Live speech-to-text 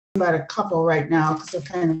about a couple right now because they're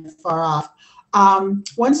kind of far off.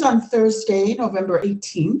 One's on Thursday, November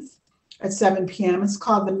 18th at 7 p.m. It's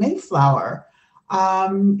called the Mayflower.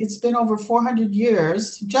 It's been over 400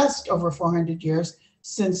 years, just over 400 years,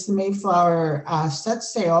 since the Mayflower set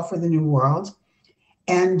sail for the New World.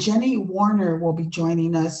 And Jenny Warner will be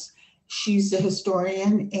joining us. She's a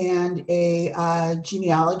historian and a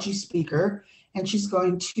genealogy speaker, and she's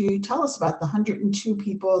going to tell us about the 102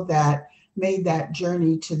 people that made that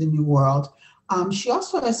journey to the New World. She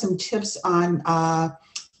also has some tips on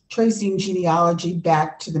tracing genealogy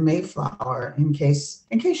back to the Mayflower in case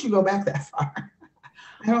you go back that far.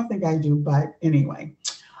 I don't think I do, but anyway.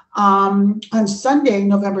 On Sunday,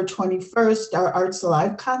 November 21st, our Arts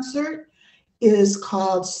Alive concert is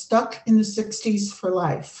called Stuck in the 60s for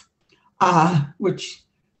Life, which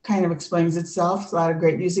kind of explains itself. It's a lot of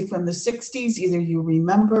great music from the 60s. Either you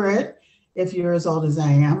remember it, if you're as old as I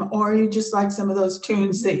am, or you just like some of those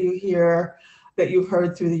tunes that you hear, that you've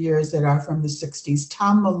heard through the years that are from the 60s.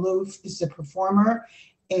 Tom Maloof is the performer,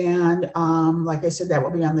 and like I said, that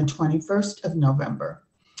will be on the 21st of November.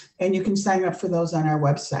 And you can sign up for those on our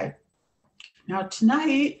website. Now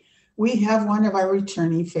tonight, we have one of our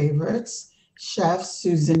returning favorites, Chef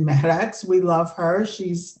Susan Maddox. We love her.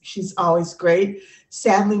 She's always great.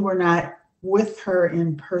 Sadly, we're not with her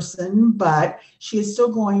in person, but she is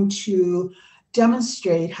still going to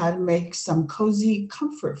demonstrate how to make some cozy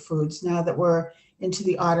comfort foods. Now that we're into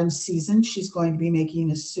the autumn season, she's going to be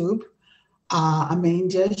making a soup, a main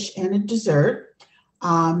dish, and a dessert.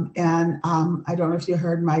 I don't know if you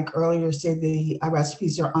heard Mike earlier say the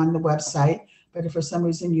recipes are on the website, but if for some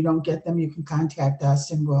reason you don't get them, you can contact us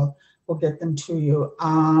and we'll get them to you.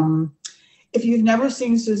 If you've never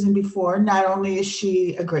seen Susan before, not only is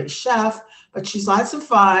she a great chef, but she's lots of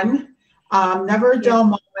fun, never a dull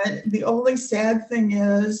moment. The only sad thing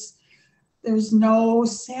is there's no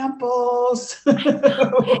samples.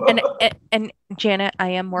 and Janet, I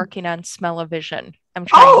am working on smell-o-vision. I'm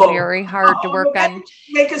trying very hard to work on.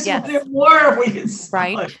 Make us more if we can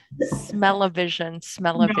smell it. Smell-o-vision.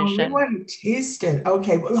 No, we want to taste it.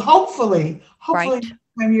 Okay, well, hopefully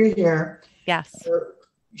when you're here,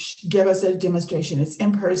 give us a demonstration. It's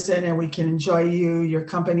in person and we can enjoy you, your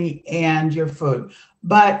company, and your food.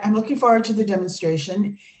 But I'm looking forward to the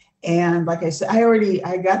demonstration. And like I said,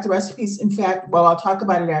 I got the recipes. In fact, well, I'll talk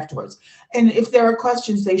about it afterwards. And if there are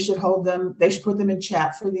questions, they should put them in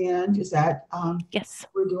chat for the end. Is that yes,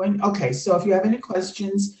 what we're doing? Okay, so if you have any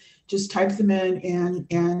questions, just type them in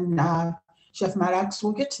and Chef Maddox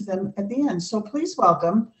will get to them at the end. So please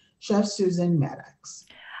welcome Chef Susan Maddox.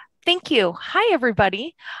 Thank you. Hi,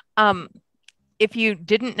 everybody. If you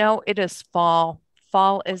didn't know, it is fall.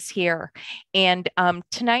 Fall is here. And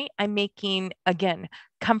tonight I'm making, again,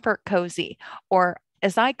 comfort cozy, or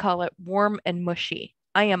as I call it, warm and mushy.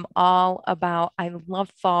 I am all about, I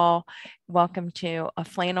love fall. Welcome to a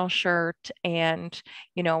flannel shirt and,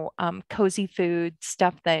 cozy food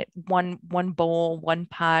stuff, that one bowl, one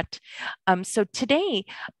pot. So today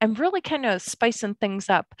I'm really kind of spicing things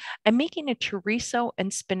up. I'm making a chorizo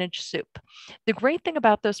and spinach soup. The great thing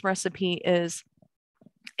about this recipe is,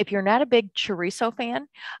 if you're not a big chorizo fan,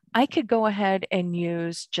 I could go ahead and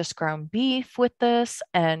use just ground beef with this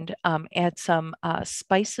and add some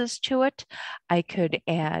spices to it. I could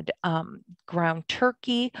add ground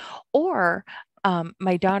turkey, or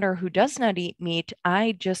my daughter who does not eat meat,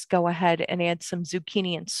 I just go ahead and add some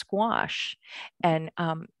zucchini and squash and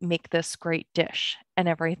make this great dish and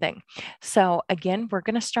everything. So again, we're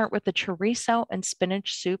going to start with the chorizo and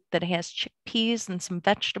spinach soup that has chickpeas and some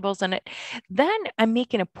vegetables in it. Then I'm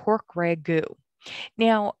making a pork ragu.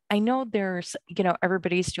 Now, I know there's,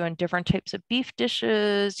 everybody's doing different types of beef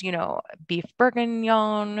dishes, beef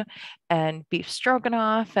bourguignon and beef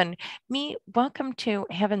stroganoff. And me, welcome to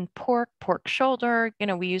having pork shoulder.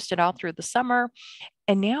 We used it all through the summer.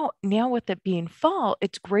 And now with it being fall,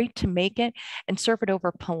 it's great to make it and serve it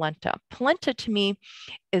over polenta. Polenta to me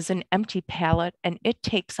is an empty palate and it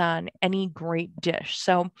takes on any great dish.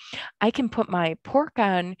 So I can put my pork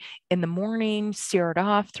on in the morning, sear it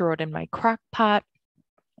off, throw it in my crock pot,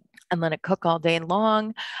 and let it cook all day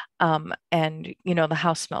long. And, the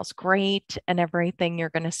house smells great and everything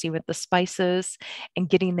you're going to see with the spices and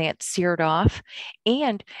getting that seared off.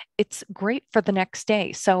 And it's great for the next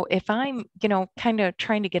day. So if I'm, kind of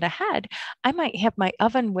trying to get ahead, I might have my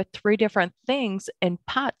oven with 3 different things in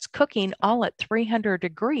pots cooking all at 300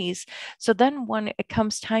 degrees. So then when it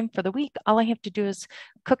comes time for the week, all I have to do is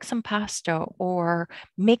cook some pasta or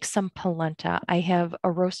make some polenta. I have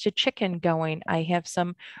a roasted chicken going. I have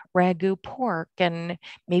some ragu pork and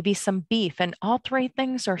maybe some beef. And all three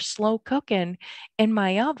things are slow cooking in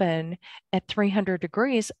my oven at 300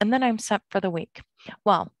 degrees. And then I'm set for the week.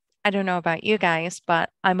 Well, I don't know about you guys,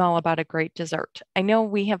 but I'm all about a great dessert. I know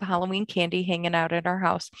we have Halloween candy hanging out at our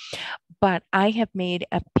house, but I have made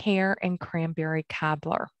a pear and cranberry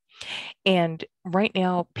cobbler. And right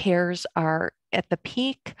now, pears are at the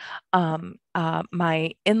peak.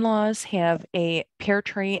 My in laws have a pear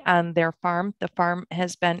tree on their farm. The farm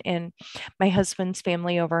has been in my husband's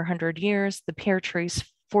family over 100 years. The pear tree's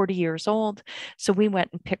 40 years old. So we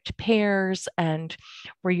went and picked pears, and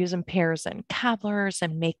we're using pears and cobblers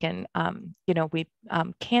and making, we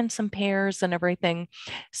canned some pears and everything.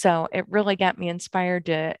 So it really got me inspired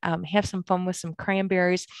to have some fun with some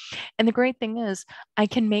cranberries. And the great thing is, I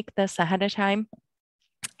can make this ahead of time.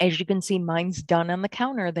 As you can see, mine's done on the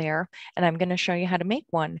counter there, and I'm going to show you how to make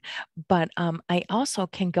one. But I also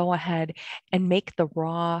can go ahead and make the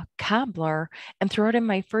raw cobbler and throw it in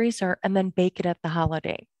my freezer and then bake it at the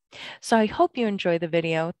holiday. So I hope you enjoy the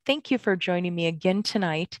video. Thank you for joining me again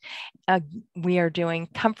tonight. We are doing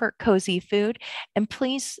comfort cozy food, and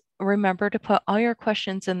please remember to put all your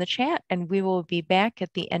questions in the chat, and we will be back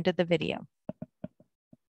at the end of the video.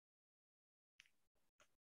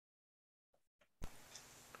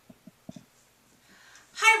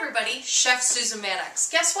 Hi everybody, Chef Susan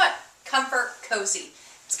Maddox. Guess what? Comfort cozy.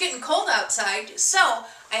 It's getting cold outside, so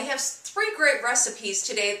I have 3 great recipes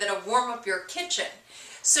today that'll warm up your kitchen.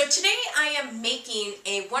 So today I am making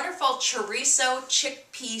a wonderful chorizo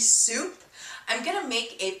chickpea soup. I'm going to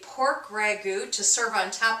make a pork ragu to serve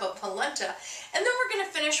on top of polenta, and then we're going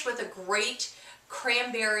to finish with a great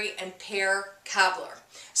cranberry and pear cobbler.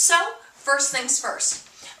 So first things first.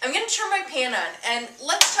 I'm going to turn my pan on, and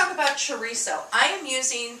let's talk about chorizo. I am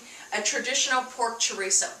using a traditional pork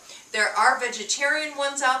chorizo. There are vegetarian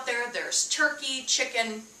ones out there. There's turkey,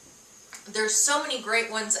 chicken. There's so many great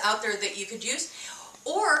ones out there that you could use.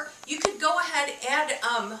 Or you could go ahead and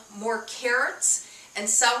add more carrots and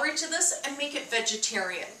celery to this and make it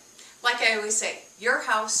vegetarian. Like I always say, your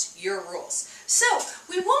house, your rules. So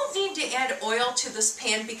we won't need to add oil to this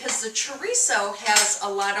pan because the chorizo has a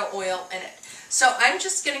lot of oil in it. So I'm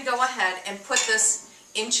just going to go ahead and put this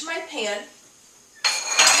into my pan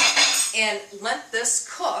and let this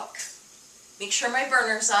cook. Make sure my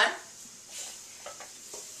burner's on.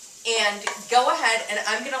 And go ahead and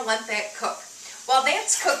I'm going to let that cook. While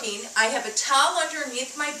that's cooking, I have a towel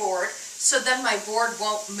underneath my board so then my board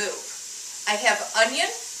won't move. I have onion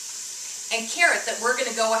and carrot that we're going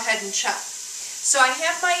to go ahead and chop. So I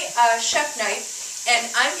have my chef knife, and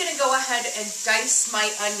I'm going to go ahead and dice my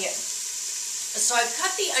onion. So I've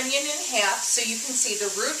cut the onion in half so you can see the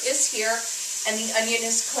root is here and the onion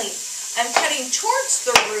is clean. I'm cutting towards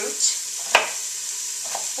the root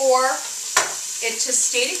for it to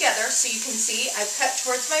stay together, so you can see I've cut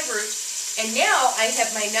towards my root, and now I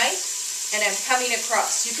have my knife and I'm coming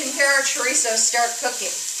across. You can hear our chorizo start cooking.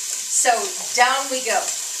 So down we go.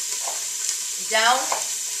 Down,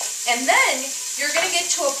 and then you're going to get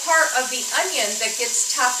to a part of the onion that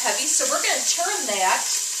gets top heavy, so we're going to turn that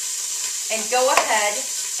and go ahead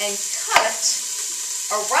and cut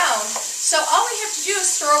around. So all we have to do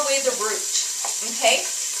is throw away the root. Okay,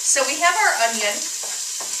 so we have our onion,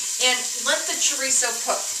 and let the chorizo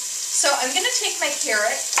cook. So I'm going to take my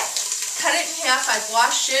carrot, cut it in half. I've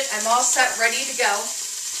washed it. I'm all set, ready to go.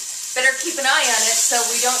 Better keep an eye on it so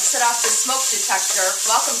we don't set off the smoke detector.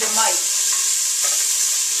 Welcome to Mike.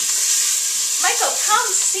 Michael, come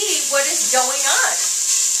see what is going on.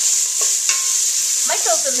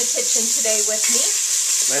 Michael's in the kitchen today with me.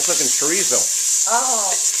 Nice looking chorizo.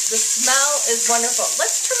 Oh, the smell is wonderful.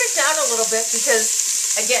 Let's turn it down a little bit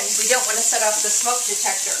because, again, we don't want to set off the smoke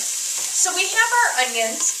detector. So we have our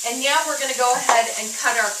onions, and now we're going to go ahead and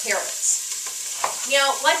cut our carrots.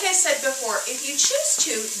 Now, like I said before, if you choose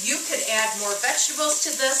to, you could add more vegetables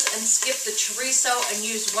to this and skip the chorizo and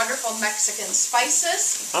use wonderful Mexican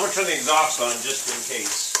spices. I'm going to turn the exhaust on just in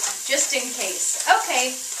case. Just in case.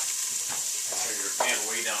 Okay. Turn your pan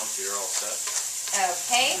way down so you're all set.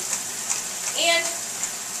 Okay. And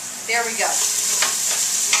there we go.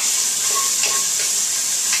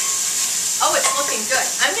 Oh, it's looking good.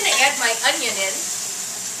 I'm going to add my onion in.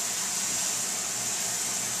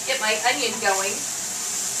 Get my onion going.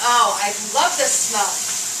 Oh, I love this smell.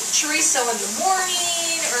 Chorizo in the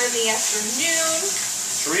morning or in the afternoon.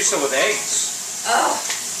 Chorizo with eggs. Oh,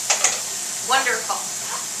 wonderful.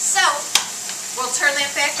 So, we'll turn that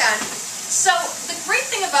back on. So, the great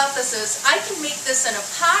thing about this is I can make this in a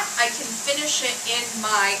pot. I can finish it in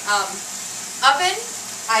my oven.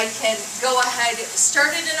 I can go ahead,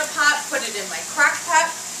 start it in a pot, put it in my crock pot.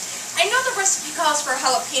 I know the recipe calls for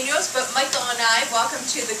jalapenos, but Michael and I, welcome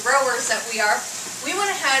to the growers that we are, we went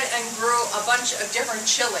ahead and grew a bunch of different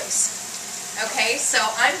chilies. Okay, so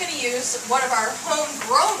I'm going to use one of our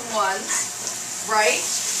homegrown ones, right?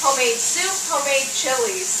 Homemade soup, homemade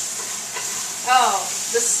chilies. Oh,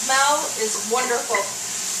 the smell is wonderful.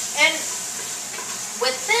 And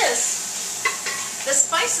with this, the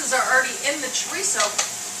spices are already in the chorizo,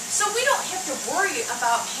 so we don't have to worry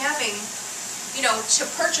about having, you know, to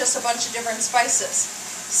purchase a bunch of different spices.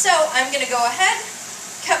 So I'm going to go ahead,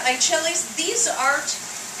 cut my chilies. These aren't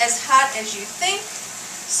as hot as you think.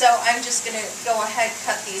 So I'm just going to go ahead,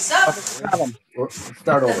 cut these up.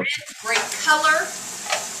 Start over. Great color.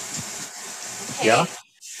 Okay. Yeah.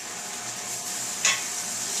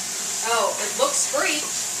 Oh, it looks great.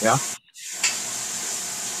 Yeah.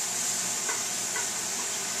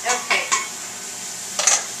 Okay.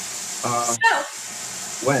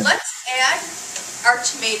 So When? let's add our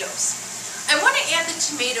tomatoes. I want to add the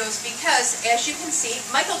tomatoes because, as you can see,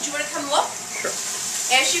 Michael, do you want to come look? Sure.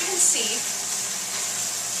 As you can see,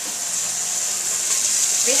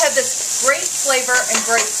 we have this great flavor and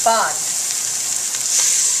great bond.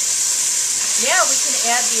 Now we can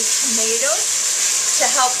add these tomatoes to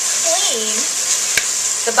help clean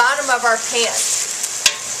the bottom of our pan.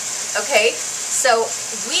 Okay, so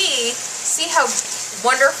we see how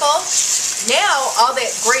wonderful. Now all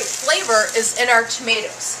that great flavor is in our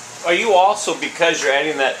tomatoes. Are you also, because you're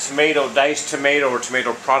adding that tomato, diced tomato or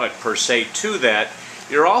tomato product per se to that,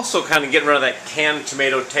 you're also kind of getting rid of that canned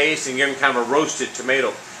tomato taste and giving kind of a roasted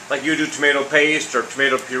tomato, like you do tomato paste or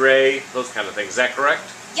tomato puree, those kind of things. Is that correct?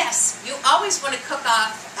 Yes, you always want to cook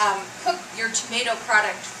your tomato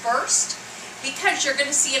product first, because you're going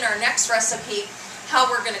to see in our next recipe how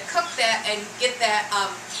we're going to cook that and get that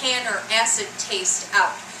can or acid taste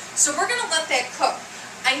out. So we're going to let that cook.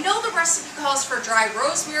 I know the recipe calls for dry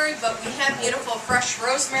rosemary, but we have beautiful fresh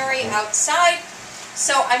rosemary outside,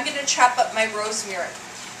 so I'm going to chop up my rosemary.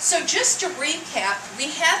 So just to recap,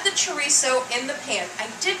 we had the chorizo in the pan. I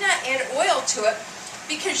did not add oil to it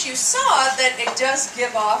because you saw that it does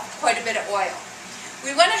give off quite a bit of oil.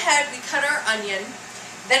 We went ahead, we cut our onion,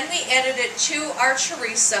 then we added it to our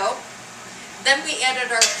chorizo, then we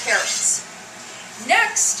added our carrots.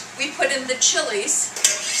 Next, we put in the chilies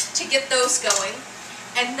to get those going,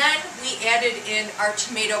 and then we added in our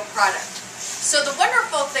tomato product. So the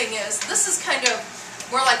wonderful thing is, this is kind of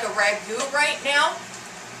more like a ragu right now.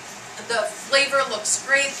 The flavor looks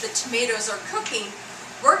great, the tomatoes are cooking.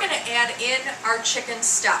 We're going to add in our chicken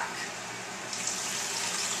stock.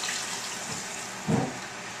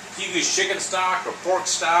 Do you use chicken stock or pork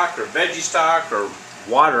stock or veggie stock or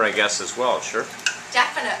water, I guess, as well, sure?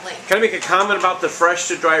 Definitely. Can I make a comment about the fresh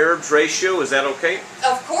to dry herbs ratio? Is that okay?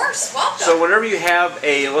 Of course, welcome. So whenever you have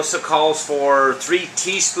a list that calls for 3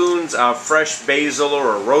 teaspoons of fresh basil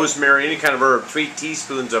or rosemary, any kind of herb, 3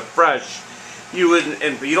 teaspoons of fresh, you would,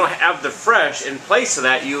 and you don't have the fresh, in place of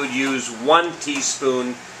that you would use 1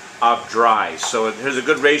 teaspoon of dry. So here's a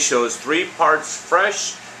good ratio, is 3 parts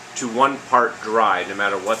fresh to 1 part dry, no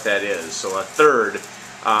matter what that is. So a third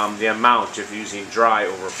the amount if you're using dry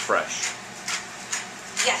over fresh.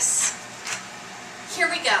 Yes. Here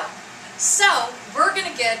we go. So we're going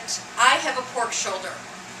to get, I have a pork shoulder.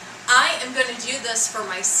 I am going to do this for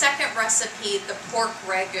my second recipe, the pork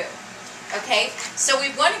ragu. Okay, so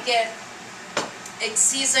we want to get it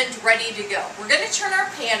seasoned, ready to go. We're going to turn our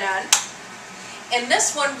pan on, and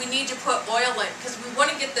this one we need to put oil in because we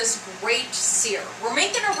want to get this great sear. We're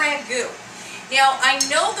making a ragu. Now I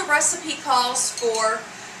know the recipe calls for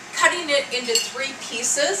cutting it into 3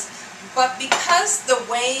 pieces, but because the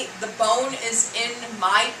way the bone is in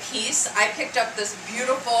my piece, I picked up this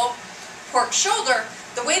beautiful pork shoulder.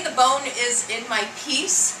 The way the bone is in my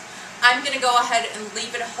piece, I'm going to go ahead and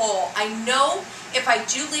leave it whole. I know if I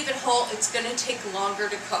do leave it whole, it's going to take longer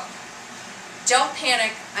to cook. Don't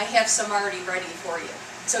panic, I have some already ready for you.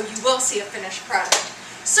 So you will see a finished product.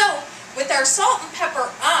 So with our salt and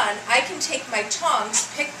pepper on, I can take my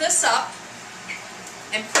tongs, pick this up,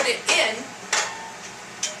 and put it in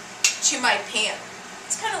to my pan.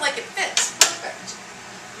 It's kind of like it fits, perfect.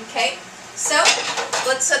 Okay, so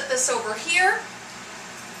let's set this over here.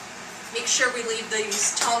 Make sure we leave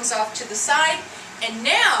these tongs off to the side. And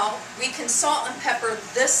now we can salt and pepper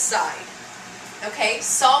this side. Okay,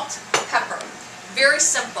 salt, pepper. Very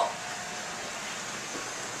simple.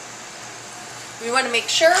 We want to make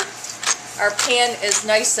sure our pan is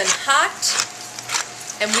nice and hot,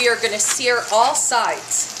 and we are going to sear all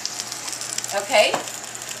sides. Okay,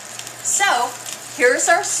 so here's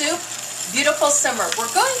our soup, beautiful simmer.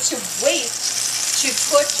 We're going to wait to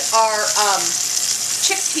put our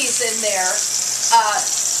chickpeas in there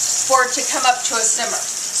for it to come up to a simmer.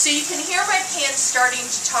 So you can hear my pan starting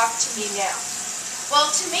to talk to me now. Well,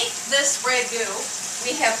 to make this ragu,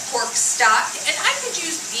 we have pork stock, and I could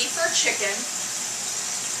use beef or chicken.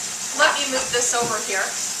 Let me move this over here.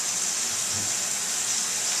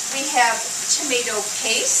 We have tomato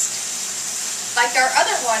paste. Like our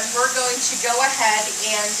other one, we're going to go ahead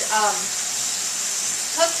and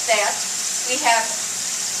cook that. We have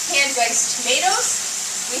pan-diced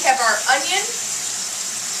tomatoes. We have our onion.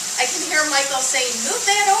 I can hear Michael saying, move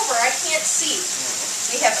that over, I can't see.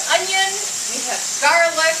 We have onion, we have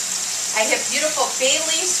garlic. I have beautiful bay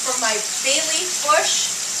leaves from my bay leaf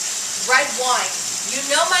bush. Red wine. You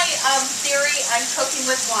know my theory on cooking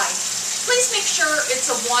with wine. Please make sure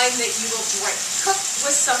it's a wine that you will drink. Cook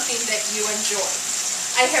with something that you enjoy.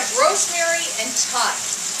 I have rosemary and thyme.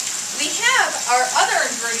 We have our other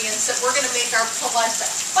ingredients that we're going to make our polenta.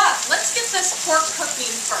 But let's get this pork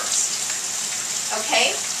cooking first.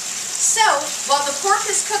 Okay? So, while the pork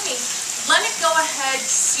is cooking, let it go ahead,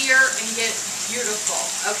 sear, and get beautiful.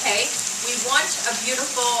 Okay? We want a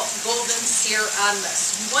beautiful golden sear on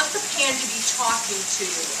this. We want the pan to be talking to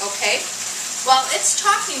you. Okay? While it's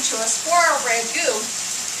talking to us for our ragu,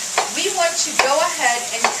 we want to go ahead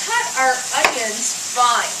and cut our onions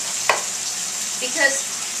fine, because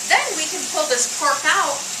then we can pull this pork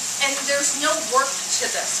out and there's no work to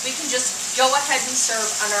this. We can just go ahead and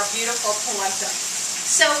serve on our beautiful polenta.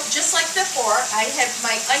 So just like before, I have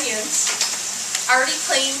my onions already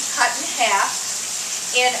cleaned, cut in half,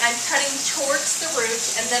 and I'm cutting towards the root,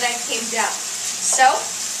 and then I came down. So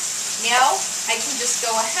now I can just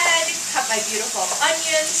go ahead, cut my beautiful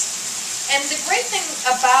onions. And the great thing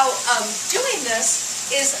about doing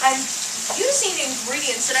this is I'm using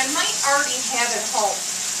ingredients that I might already have at home.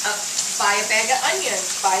 Buy a bag of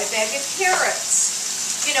onions, buy a bag of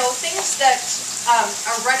carrots, you know, things that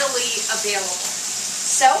are readily available.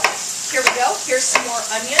 So here we go. Here's some more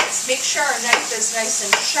onions. Make sure our knife is nice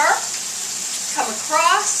and sharp. Come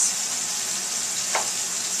across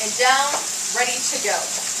and down, ready to go.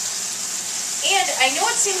 And I know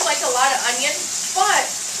it seems like a lot of onion, but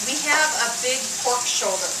we have a big pork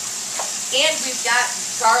shoulder, and we've got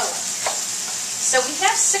garlic. So we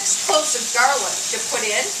have 6 cloves of garlic to put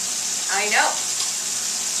in. I know.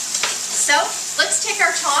 So let's take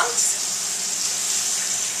our tongs,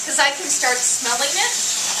 because I can start smelling it.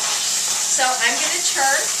 So I'm going to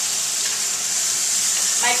turn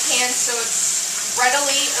my pan so it's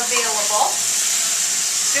readily available.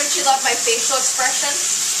 Don't you love my facial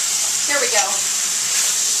expressions? Here we go.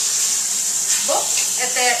 Look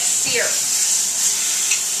at that sear.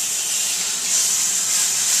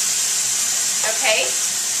 Okay,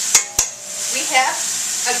 we have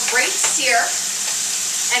a great sear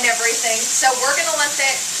and everything, so we're going to let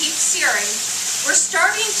that keep searing. We're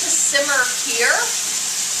starting to simmer here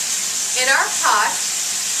in our pot,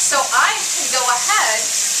 so I can go ahead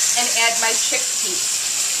and add my chickpeas.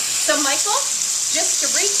 So Michael, just to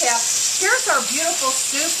recap, here's our beautiful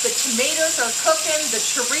soup. The tomatoes are cooking, the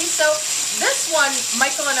chorizo. This one,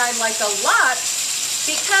 Michael and I like a lot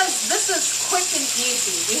because this is quick and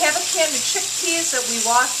easy. We have a can of chickpeas that we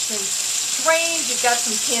washed and drained. You've got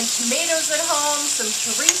some canned tomatoes at home, some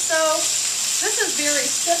chorizo. This is very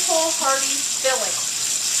simple, hearty filling.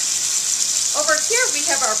 Over here we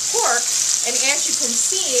have our pork, and as you can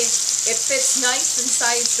see, it fits nice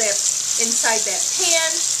inside that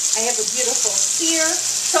pan. I have a beautiful sear.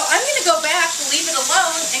 So I'm going to go back, leave it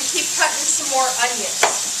alone, and keep cutting some more onions.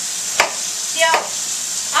 Now,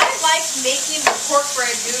 I like making the pork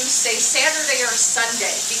ragu, say Saturday or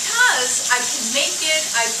Sunday, because I can make it,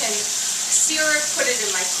 I can sear it, put it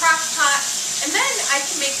in my crock pot, and then I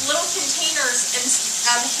can make little containers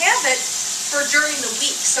and have it for during the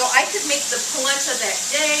week. So I could make the polenta that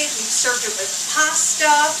day. We served it with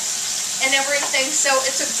pasta and everything. So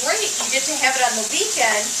it's a great, you get to have it on the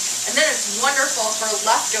weekend, and then it's wonderful for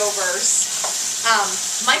leftovers.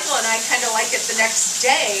 Michael and I kind of like it the next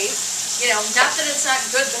day. You know, not that it's not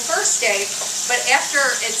good the first day, but after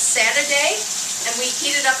it's Saturday and we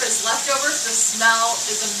heat it up as leftovers, the smell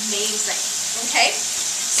is amazing. Okay?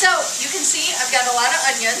 So you can see I've got a lot of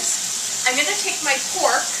onions. I'm going to take my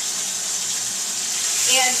pork,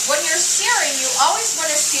 and when you're searing, you always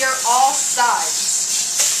want to sear all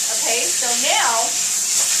sides. Okay, so now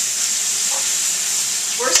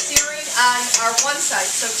we're searing on our one side.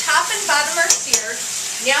 So top and bottom are seared.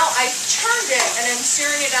 Now I've turned it and I'm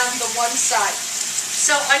searing it on the one side.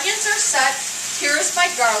 So onions are set. Here is my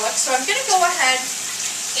garlic. So I'm going to go ahead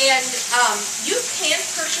and you can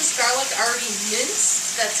purchase garlic already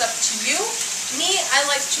minced. That's up to you. Me, I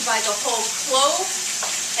like to buy the whole clove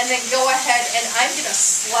and then go ahead and I'm going to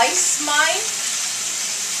slice mine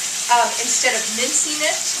instead of mincing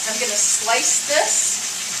it, I'm going to slice this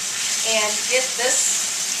and get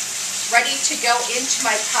this ready to go into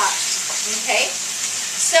my pot, okay?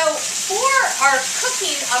 So for our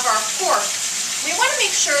cooking of our pork, we want to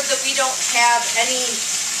make sure that we don't have any,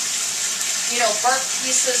 burnt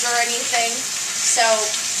pieces or anything. So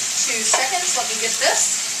 2 seconds, let me get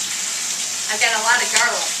this. I got a lot of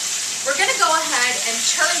garlic. We're going to go ahead and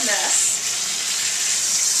turn this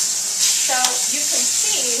so you can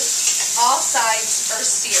see all sides are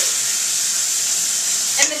seared.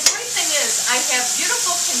 And the great thing is I have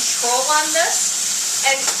beautiful control on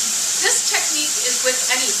this, and this technique is with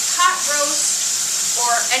any pot roast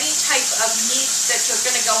or any type of meat that you're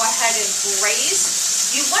going to go ahead and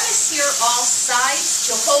braise. You want to sear all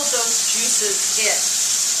sides to hold those juices in.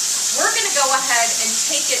 We're going to go ahead and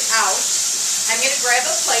take it out. I'm going to grab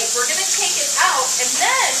a plate. We're going to take it out, and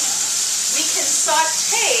then we can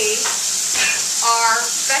saute our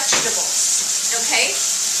vegetables, okay?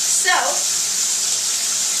 So,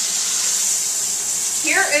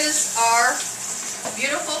 here is our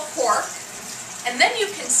beautiful pork, and then you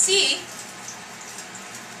can see,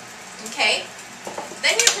 okay,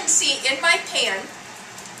 then you can see in my pan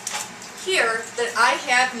here that I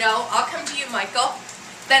have no, I'll come to you, Michael,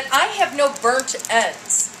 that I have no burnt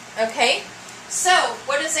ends, okay? So,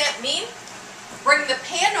 what does that mean? Bring the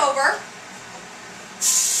pan over.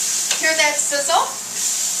 Hear that sizzle?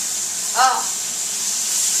 Oh,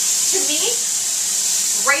 to me,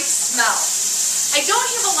 great smell. I don't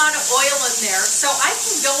have a lot of oil in there, so I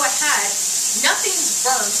can go ahead, nothing's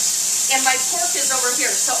burnt, and my pork is over here,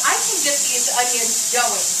 so I can get these onions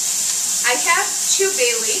going. I have 2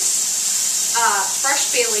 bay leaves, fresh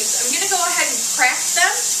bay leaves. I'm going to go ahead and crack them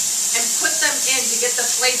and put them in to get the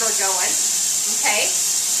flavor going, okay?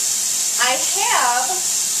 I have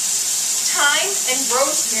thyme and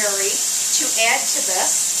rosemary to add to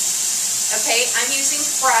this, okay? I'm using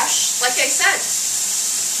fresh, like I said,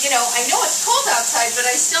 I know it's cold outside, but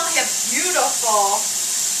I still have beautiful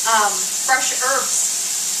fresh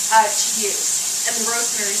herbs to use, and the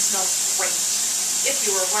rosemary smells great, if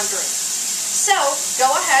you were wondering. So, go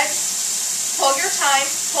ahead, pull your thyme,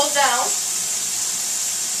 pull down,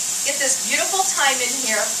 get this beautiful thyme in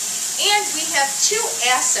here, and we have 2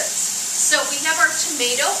 acids. So we have our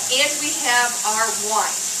tomato and we have our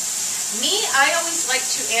wine. Me, I always like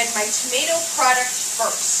to add my tomato product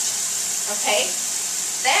first, okay?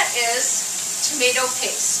 That is tomato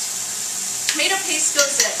paste. Tomato paste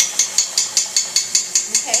goes in,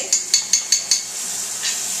 okay?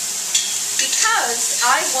 Because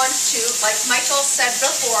I want to, like Michael said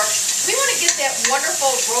before, we want to get that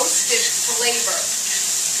wonderful roasted flavor.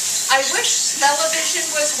 I wish smell-o-vision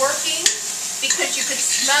was working, because you could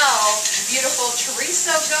smell beautiful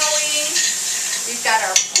chorizo going. We've got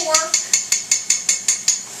our pork.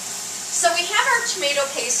 So we have our tomato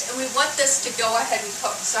paste, and we want this to go ahead and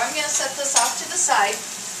cook. So I'm going to set this off to the side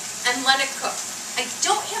and let it cook. I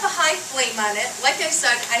don't have a high flame on it. Like I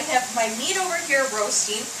said, I have my meat over here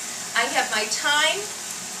roasting. I have my thyme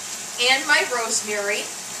and my rosemary.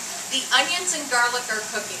 The onions and garlic are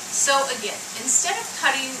cooking. So again, instead of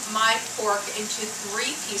cutting my pork into 3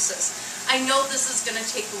 pieces, I know this is going to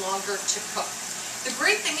take longer to cook. The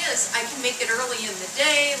great thing is I can make it early in the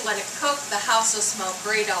day, let it cook, the house will smell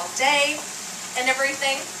great all day and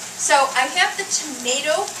everything. So I have the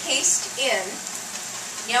tomato paste in.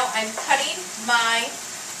 Now I'm cutting my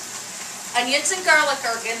onions and garlic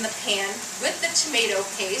are in the pan with the tomato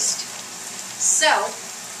paste. So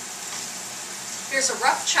here's a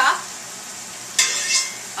rough chop.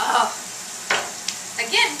 Oh,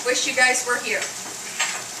 again, wish you guys were here.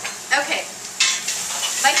 Okay,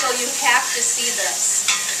 Michael, you have to see this.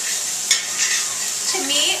 To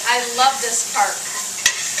me, I love this part.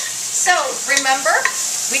 So, remember,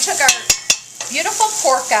 we took our beautiful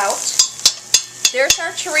pork out. There's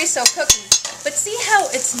our chorizo cooking. But see how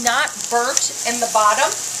it's not burnt in the bottom?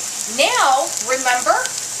 Now, remember,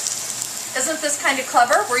 isn't this kind of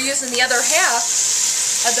clever? We're using the other half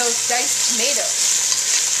of those diced tomatoes.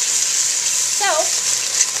 So,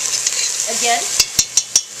 again,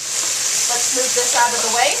 let's move this out of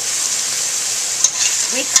the way.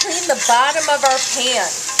 We clean the bottom of our pan.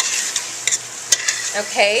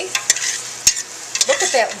 Okay? Look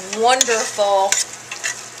at that wonderful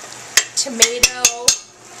tomato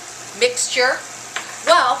mixture.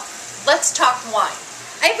 Well, let's talk wine.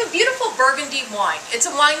 I have a beautiful Burgundy wine. It's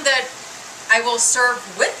a wine that I will serve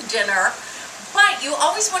with dinner, but you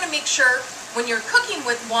always want to make sure when you're cooking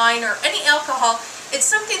with wine or any alcohol, it's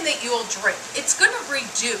something that you will drink. It's going to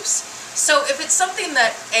reduce. So if it's something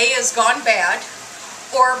that A has gone bad,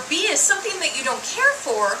 or B is something that you don't care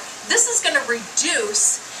for, this is going to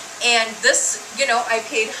reduce And this, you know, I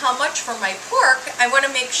paid how much for my pork. I want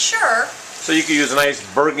to make sure. So you could use a nice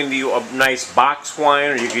Burgundy, a nice box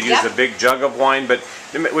wine, or you could use a big jug of wine. But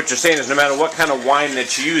what you're saying is no matter what kind of wine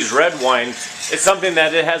that you use, red wine, it's something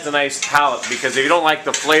that it has a nice palate, because if you don't like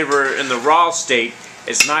the flavor in the raw state,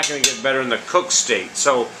 it's not going to get better in the cooked state.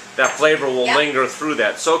 So that flavor will linger through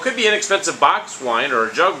that. So it could be inexpensive box wine or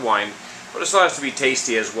a jug wine, but it still has to be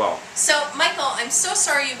tasty as well. So, Michael, I'm so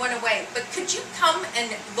sorry you went away, but could you come and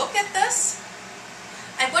look at this?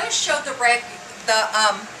 I want to show the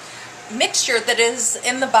mixture that is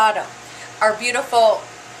in the bottom. Our beautiful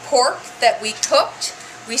pork that we cooked,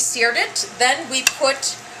 we seared it, then we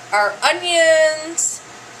put our onions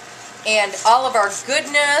and all of our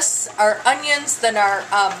goodness, our onions, then our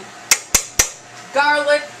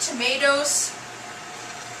garlic, tomatoes,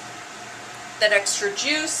 that extra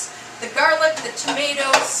juice, the garlic, the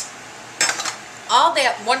tomatoes, all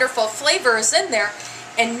that wonderful flavor is in there.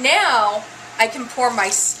 And now I can pour my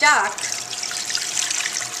stock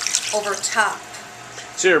over top.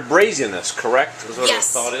 So you're braising this, correct? Is what Yes.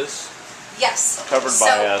 the thought is? Yes. Covered by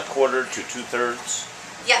a quarter to 2/3.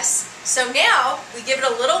 Yes. So now we give it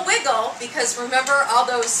a little wiggle, because remember all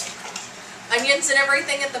those onions and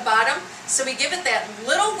everything at the bottom? So we give it that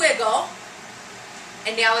little wiggle,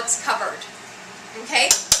 and now it's covered. Okay?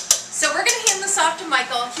 So we're going to hand this off to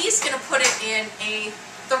Michael. He's going to put it in a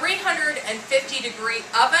 350-degree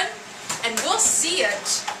oven, and we'll see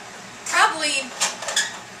it probably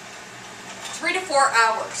 3 to 4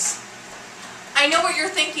 hours. I know what you're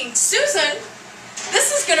thinking, Susan,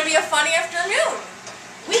 this is going to be a fun afternoon.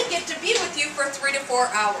 We get to be with you for 3 to 4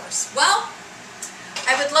 hours. Well,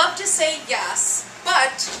 I would love to say yes,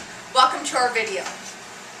 but welcome to our video.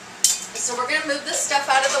 So we're going to move this stuff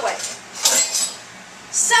out of the way.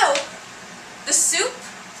 So, the soup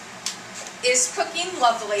is cooking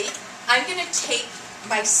lovely. I'm going to take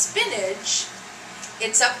my spinach.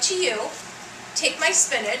 It's up to you. Take my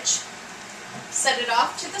spinach, set it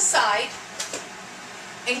off to the side,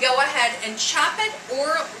 and go ahead and chop it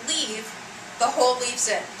or leave the whole leaves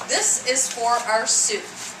in. This is for our soup.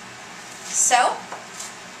 So,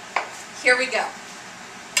 here we go.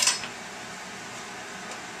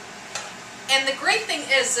 And the great thing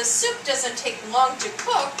is the soup doesn't take long to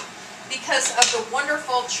cook because of the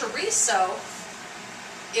wonderful chorizo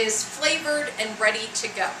is flavored and ready to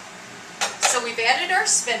go. So we've added our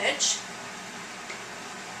spinach,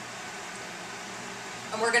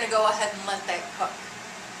 and we're going to go ahead and let that cook.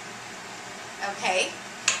 Okay,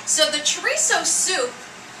 so the chorizo soup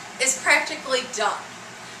is practically done.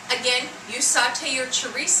 Again, you saute your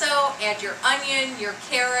chorizo, add your onion, your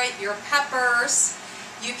carrot, your peppers.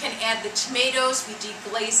 You can add the tomatoes. We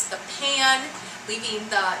deglaze the pan, leaving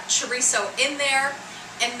the chorizo in there.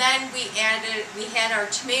 And then we had our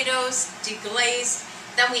tomatoes deglazed.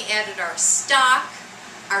 Then we added our stock,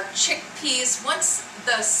 our chickpeas. Once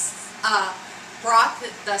the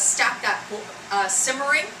the stock got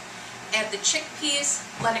simmering, add the chickpeas,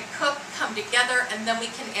 let it cook, come together, and then we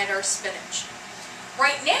can add our spinach.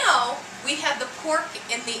 Right now, we have the pork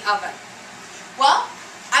in the oven. Well,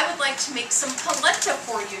 I would like to make some polenta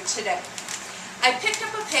for you today. I picked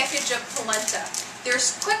up a package of polenta.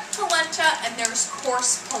 There's quick polenta and there's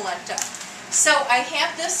coarse polenta. So I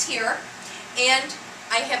have this here, and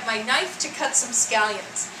I have my knife to cut some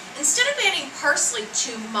scallions. Instead of adding parsley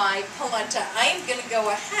to my polenta, I am going to go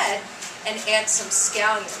ahead and add some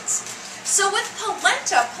scallions. So with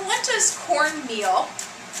polenta, polenta is cornmeal,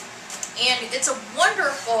 and it's a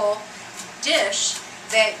wonderful dish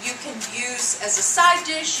that you can use as a side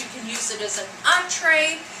dish. You can use it as an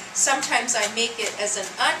entree. Sometimes I make it as an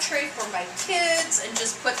entree for my kids and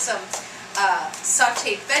just put some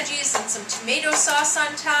sauteed veggies and some tomato sauce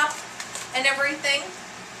on top and everything.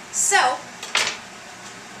 So,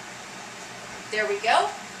 there we go.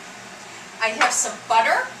 I have some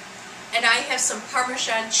butter and I have some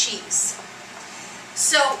Parmesan cheese.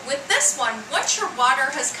 So with this one, once your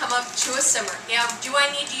water has come up to a simmer, now do I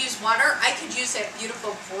need to use water? I could use that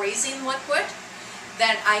beautiful braising liquid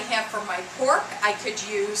that I have for my pork. I could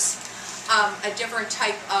use a different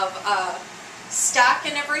type of stock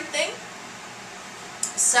and everything.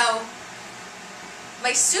 So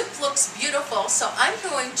my soup looks beautiful, so I'm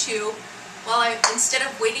going to, instead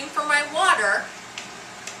of waiting for my water,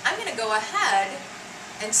 I'm going to go ahead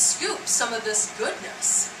and scoop some of this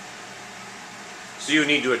goodness. So you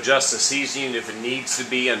need to adjust the seasoning if it needs to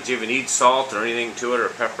be, and if it needs salt or anything to it, or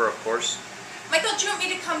pepper, of course. Michael, do you want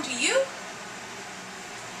me to come to you?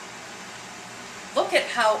 Look at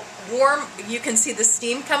how warm, you can see the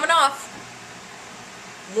steam coming off.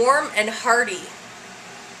 Warm and hearty.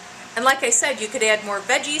 And like I said, you could add more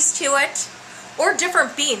veggies to it, or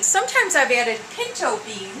different beans. Sometimes I've added pinto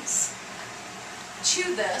beans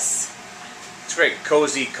to this. It's great,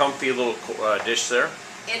 cozy, comfy little dish there.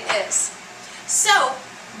 It is. So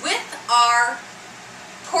with our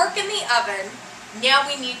pork in the oven, now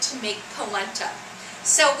we need to make polenta.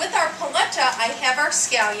 So with our polenta, I have our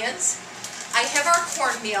scallions, I have our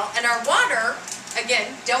cornmeal, and our water,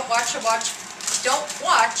 again, don't watch a pot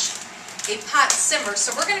simmer.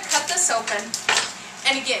 So we're going to cut this open.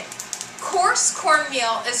 And again, coarse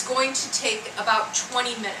cornmeal is going to take about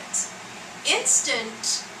 20 minutes.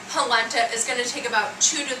 Instant polenta is going to take about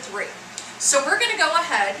 2 to 3. So we're going to go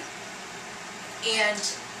ahead and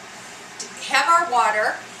have our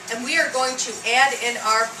water, and we are going to add in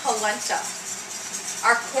our polenta,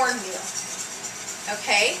 our cornmeal.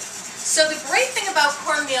 Okay? So the great thing about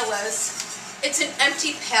cornmeal is it's an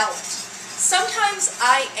empty palate. Sometimes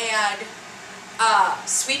I add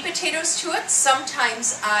sweet potatoes to it,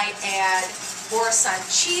 sometimes I add Boursin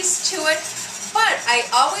cheese to it, but I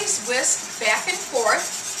always whisk back and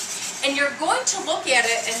forth. And you're going to look at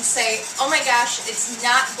it and say, oh my gosh, it's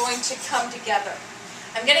not going to come together.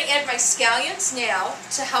 I'm going to add my scallions now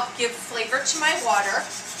to help give flavor to my water.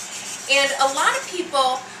 And a lot of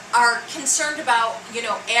people are concerned about,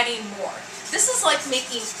 adding more. This is like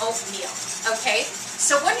making oatmeal, okay?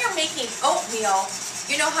 So when you're making oatmeal,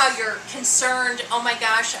 you know how you're concerned, oh my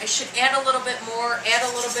gosh, I should add a little bit more, add a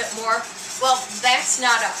little bit more. Well, that's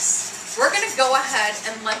not us. We're going to go ahead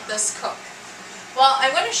and let this cook. Well, I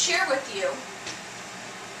want to share with you,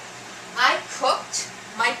 I cooked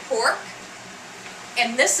my pork,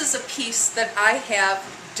 and this is a piece that I have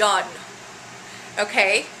done,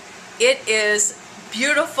 okay? It is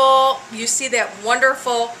beautiful. You see that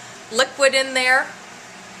wonderful liquid in there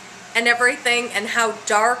and everything, and how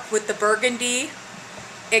dark with the burgundy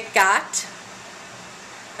it got,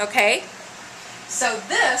 okay? So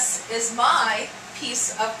this is my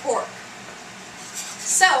piece of pork.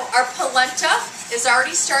 So our polenta is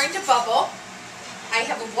already starting to bubble. I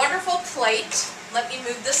have a wonderful plate. Let me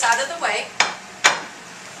move this out of the way.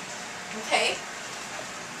 Okay.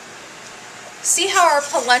 See how our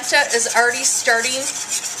polenta is already starting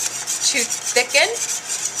to thicken?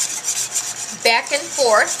 Back and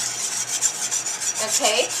forth.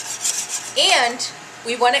 Okay. And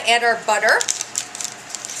we want to add our butter.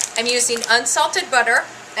 I'm using unsalted butter.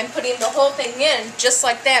 I'm putting the whole thing in just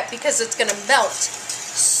like that because it's going to melt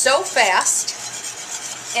so fast.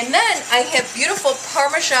 And then I have beautiful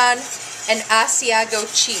Parmesan and Asiago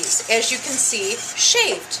cheese, as you can see,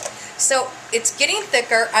 shaved. So it's getting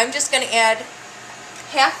thicker. I'm just going to add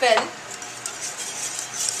half in.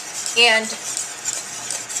 And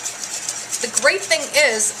the great thing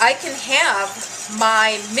is I can have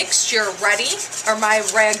my mixture ready, or my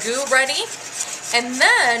ragu ready, and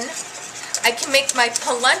then I can make my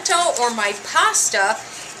polenta or my pasta.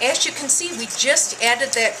 As you can see, we just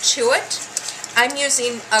added that to it. I'm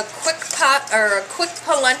using a quick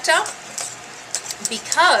polenta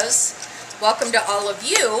because, welcome to all of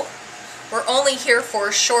you, we're only here for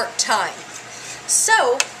a short time.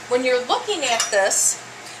 So when you're looking at this,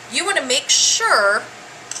 you want to make sure,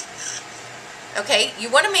 okay, you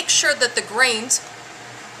want to make sure that the grains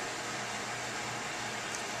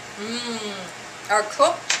are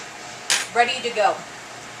cooked, ready to go.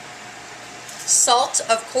 Salt,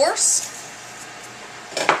 of course.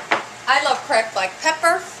 I love cracked black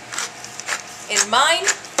pepper in mine.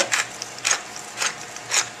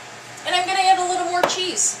 And I'm going to add a little more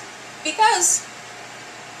cheese because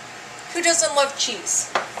who doesn't love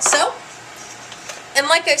cheese? So, and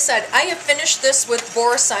like I said, I have finished this with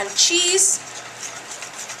Boursin cheese.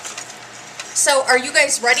 So are you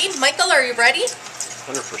guys ready? Michael, are you ready?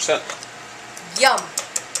 100%. Yum.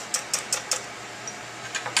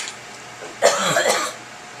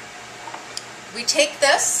 We take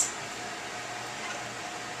this,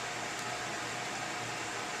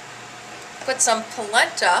 put some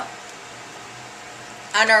polenta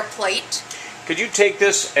on our plate. Could you take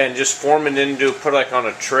this and just form it into, put like on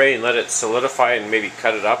a tray and let it solidify and maybe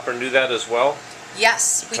cut it up and do that as well?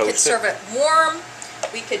 Yes, we could serve it warm,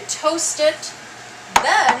 we could toast it.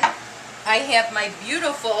 Then I have my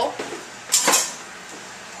beautiful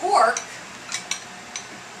pork.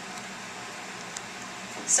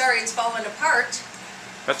 Sorry, it's falling apart.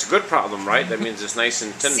 That's a good problem, right? That means it's nice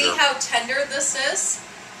and tender. See how tender this is?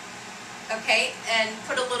 Okay, and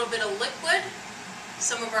put a little bit of liquid,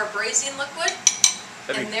 some of our braising liquid,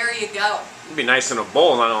 and there you go. It'd be nice in a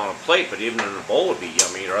bowl, not on a plate, but even in a bowl would be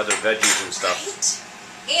yummy, or other veggies and stuff. Right?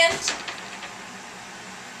 And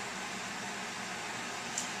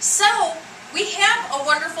so we have a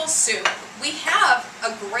wonderful soup. We have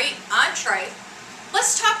a great entree.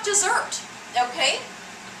 Let's talk dessert. Okay?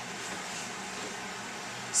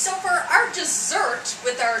 So for our dessert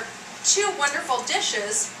with our two wonderful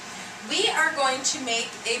dishes, we are going to make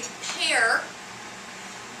a pear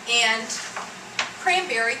and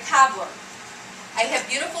cranberry cobbler. I have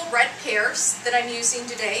beautiful red pears that I'm using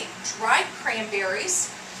today, dried cranberries,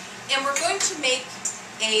 and we're going to make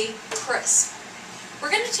a crisp.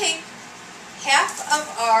 We're going to take half of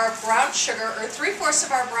our brown sugar, or 3/4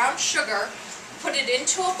 of our brown sugar, put it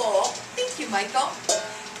into a bowl. Thank you, Michael.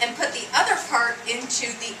 And put the other part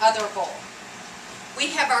into the other bowl. We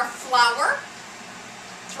have our flour.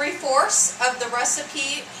 3/4 of the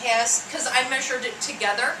recipe has, because I measured it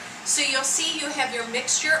together, so you'll see you have your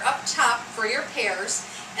mixture up top for your pears,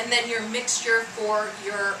 and then your mixture for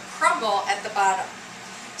your crumble at the bottom.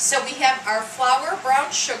 So we have our flour,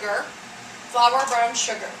 brown sugar.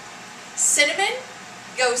 Cinnamon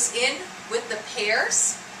goes in with the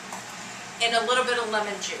pears, and a little bit of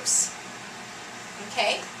lemon juice.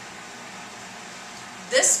 Okay?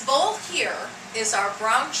 This bowl here is our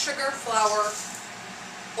brown sugar flour,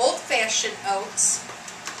 old-fashioned oats,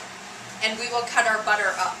 and we will cut our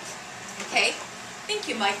butter up. Okay? Thank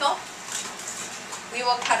you, Michael. We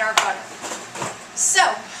will cut our butter.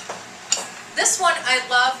 So, this one I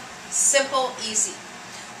love, simple, easy.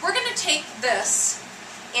 We're going to take this,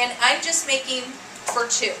 and I'm just making for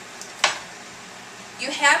two.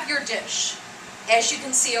 You have your dish. As you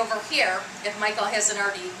can see over here, if Michael hasn't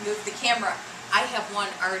already moved the camera, I have one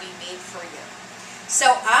already made for you.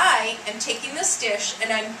 So I am taking this dish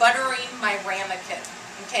and I'm buttering my ramekin.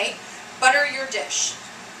 Okay? Butter your dish.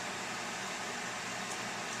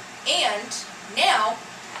 And now,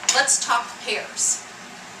 let's talk pears.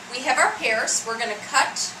 We have our pears. We're going to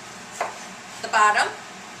cut the bottom,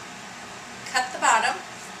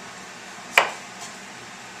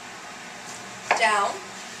 down,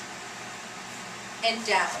 and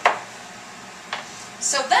down.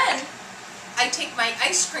 So then, I take my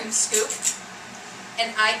ice cream scoop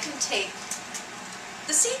and I can take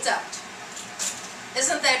the seeds out.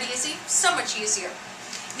 Isn't that easy? So much easier.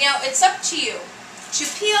 Now, it's up to you to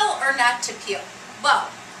peel or not to peel. Well,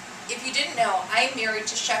 if you didn't know, I'm married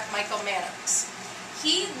to Chef Michael Maddox.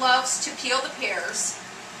 He loves to peel the pears,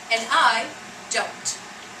 and I don't.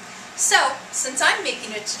 So, since I'm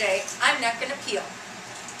making it today, I'm not going to peel.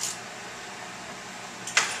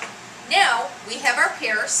 Now, we have our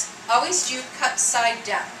pears. Always do cut side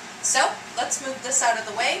down. So, let's move this out of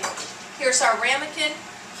the way. Here's our ramekin.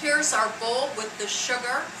 Here's our bowl with the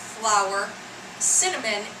sugar, flour,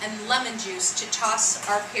 cinnamon, and lemon juice to toss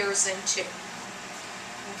our pears into.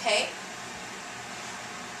 Okay?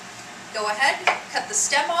 Go ahead, cut the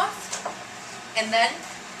stem off, and then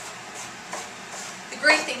the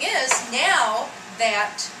great thing is, now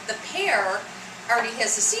that the pear already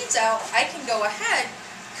has the seeds out, I can go ahead,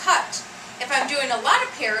 cut. If I'm doing a lot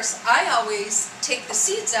of pears, I always take the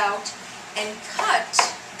seeds out and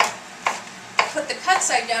cut, put the cut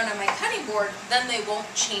side down on my cutting board, then they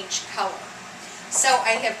won't change color. So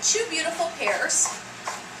I have two beautiful pears,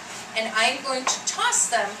 and I'm going to toss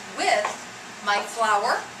them with my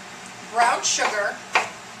flour, brown sugar,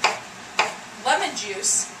 lemon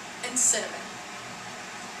juice, and cinnamon.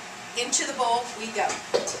 Into the bowl we go.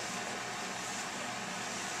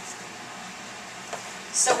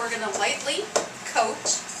 So we're going to lightly coat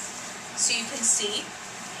so you can see.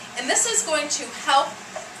 And this is going to help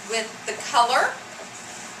with the color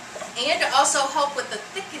and also help with the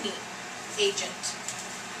thickening agent.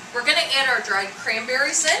 We're going to add our dried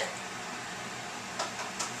cranberries in.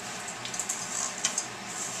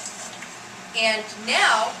 And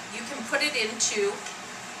now you can put it into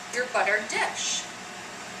your buttered dish.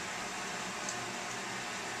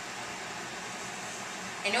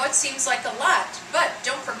 I know it seems like a lot, but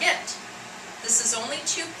don't forget, this is only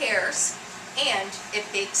 2 pears and it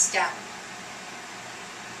bakes down.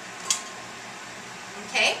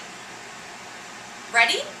 Okay?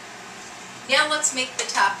 Ready? Now let's make the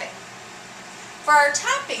topping. For our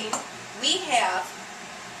topping, we have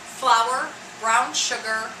flour, brown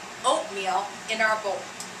sugar, oatmeal in our bowl.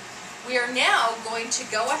 We are now going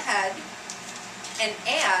to go ahead and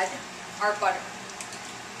add our butter.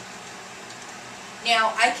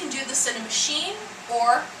 Now, I can do this in a machine,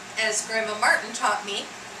 or, as Grandma Martin taught me,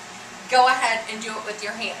 go ahead and do it with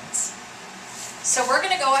your hands. So we're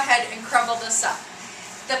going to go ahead and crumble this up.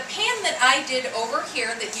 The pan that I did over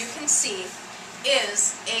here that you can see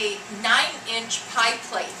is a 9-inch pie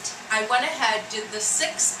plate. I went ahead, did the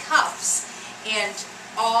 6 cups, and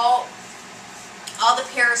all the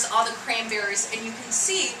pears, all the cranberries, and you can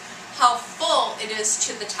see how full it is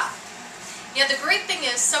to the top. Now the great thing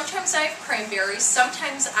is, sometimes I have cranberries,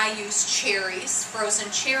 sometimes I use cherries,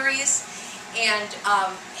 frozen cherries, and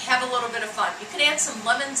have a little bit of fun. You could add some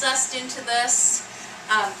lemon zest into this.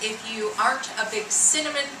 If you aren't a big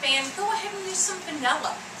cinnamon fan, go ahead and use some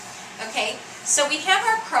vanilla. Okay, so we have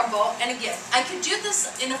our crumble, and again, I could do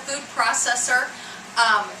this in a food processor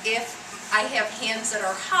if I have hands that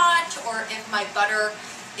are hot, or if my butter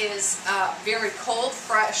is very cold,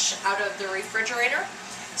 fresh out of the refrigerator.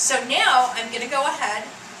 So now I'm going to go ahead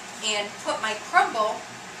and put my crumble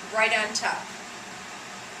right on top.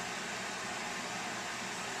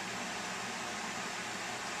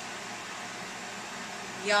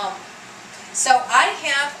 Yum. So I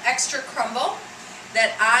have extra crumble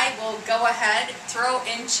that I will go ahead, throw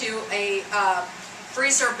into a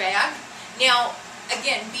freezer bag. Now,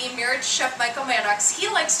 again, being married to Chef Michael Maddox, he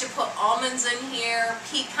likes to put almonds in here,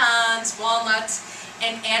 pecans, walnuts,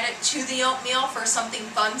 and add it to the oatmeal for something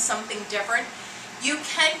fun, something different. You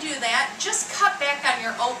can do that. Just cut back on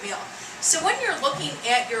your oatmeal. So when you're looking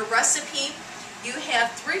at your recipe, you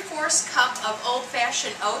have 3/4 cup of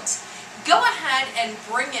old-fashioned oats. Go ahead and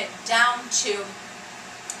bring it down to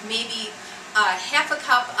maybe half a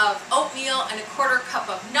cup of oatmeal and 1/4 cup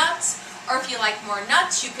of nuts, or if you like more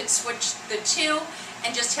nuts, you could switch the two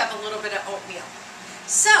and just have a little bit of oatmeal.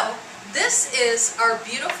 So this is our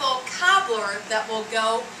beautiful cobbler that will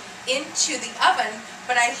go into the oven,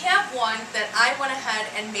 but I have one that I went ahead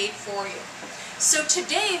and made for you. So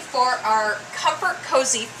today for our Comfort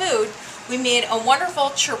Cozy food, we made a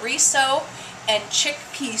wonderful chorizo and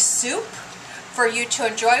chickpea soup for you to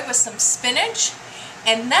enjoy with some spinach.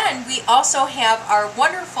 And then we also have our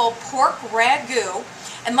wonderful pork ragu.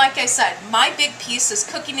 And like I said, my big piece is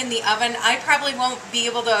cooking in the oven. I probably won't be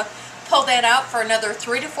able to pull that out for another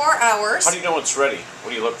 3 to 4 hours. How do you know it's ready? What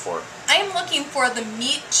do you look for? I'm looking for the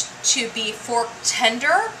meat to be fork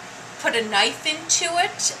tender, put a knife into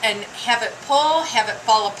it, and have it pull, have it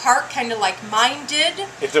fall apart, kind of like mine did.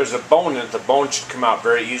 If there's a bone in it, the bone should come out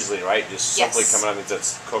very easily, right? Just simply Yes. coming out means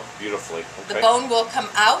that's cooked beautifully. Okay. The bone will come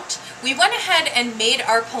out. We went ahead and made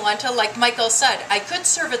our polenta, like Michael said. I could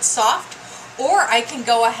serve it soft, or I can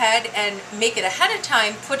go ahead and make it ahead of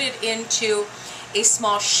time, put it into a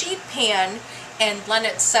small sheet pan and let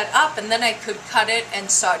it set up, and then I could cut it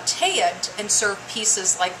and saute it and serve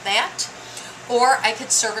pieces like that. Or I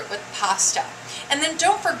could serve it with pasta. And then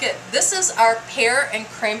don't forget, this is our pear and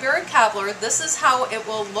cranberry cobbler. This is how it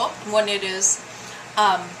will look when it is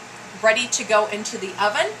ready to go into the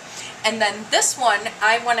oven. And then this one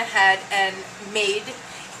I went ahead and made,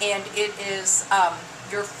 and it is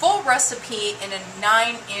your full recipe in a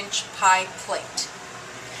 9-inch pie plate.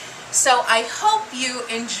 So I hope you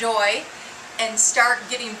enjoy and start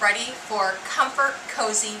getting ready for Comfort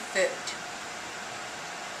Cozy food.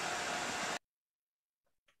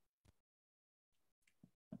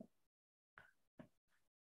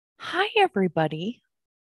 Hi, everybody.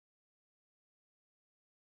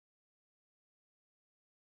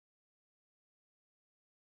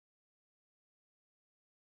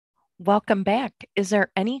 Welcome back. Is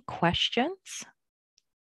there any questions?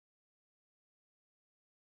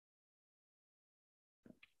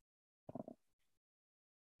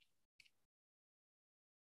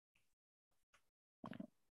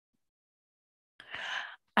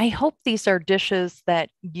 I hope these are dishes that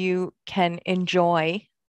you can enjoy.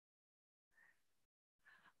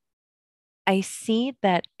 I see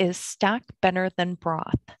that is stock better than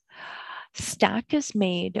broth. Stock is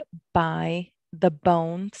made by the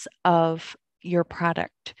bones of your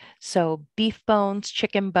product. So beef bones,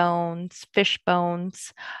 chicken bones, fish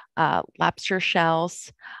bones, lobster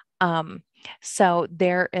shells. So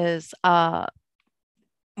there is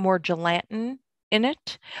more gelatin in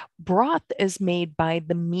it. Broth is made by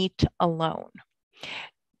the meat alone.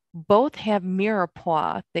 Both have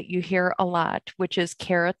mirepoix that you hear a lot, which is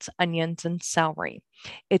carrots, onions, and celery.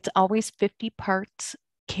 It's always 50 parts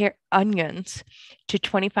onions to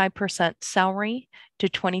 25% celery to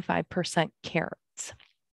 25% carrots.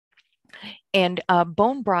 And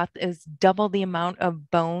bone broth is double the amount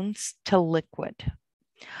of bones to liquid.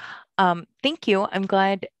 Thank you. I'm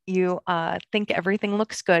glad you think everything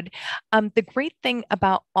looks good. The great thing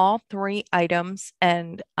about all three items,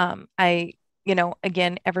 and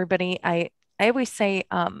again, everybody, I always say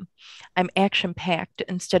I'm action-packed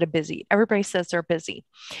instead of busy. Everybody says they're busy.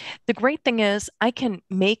 The great thing is I can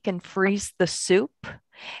make and freeze the soup,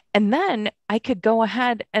 and then I could go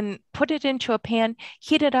ahead and put it into a pan,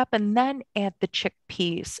 heat it up, and then add the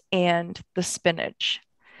chickpeas and the spinach.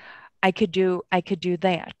 I could do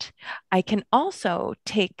that. I can also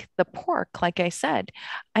take the pork, like I said,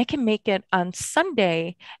 I can make it on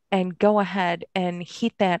Sunday and go ahead and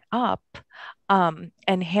heat that up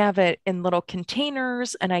and have it in little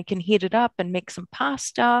containers, and I can heat it up and make some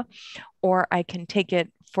pasta, or I can take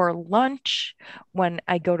it for lunch when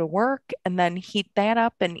I go to work and then heat that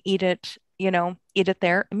up and eat it, eat it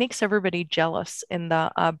there. It makes everybody jealous in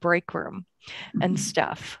the break room and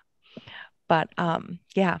stuff. But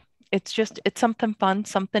yeah, it's something fun,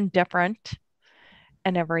 something different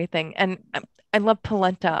and everything. And I love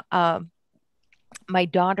polenta. My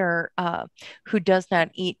daughter, who does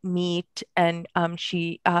not eat meat, and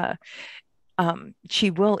she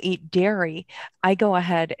will eat dairy, I go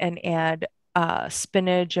ahead and add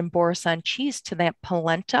spinach and boursin cheese to that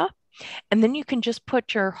polenta. And then you can just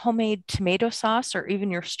put your homemade tomato sauce or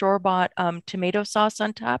even your store-bought tomato sauce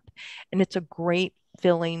on top, and it's a great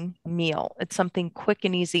filling meal. It's something quick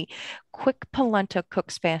and easy. Quick polenta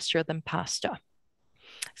cooks faster than pasta.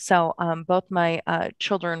 So both my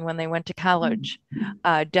children, when they went to college,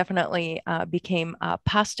 definitely became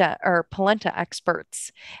pasta or polenta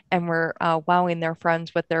experts, and were wowing their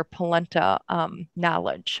friends with their polenta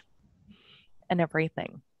knowledge and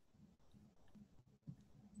everything.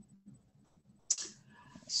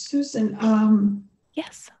 Susan,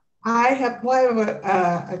 Yes. I have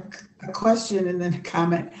a question and then a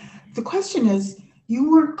comment. The question is, you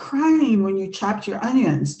weren't crying when you chopped your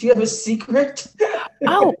onions. Do you have a secret?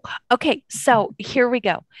 Oh, okay. So here we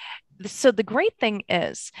go. So the great thing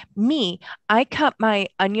is, I cut my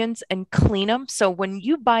onions and clean them. So when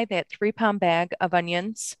you buy that 3-pound bag of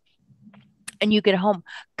onions and you get home,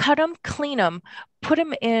 cut them, clean them, put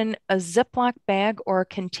them in a Ziploc bag or a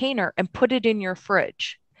container and put it in your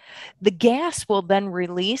fridge. The gas will then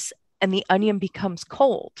release and the onion becomes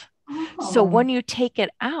cold. So when you take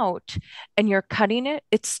it out and you're cutting it,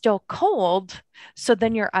 it's still cold. So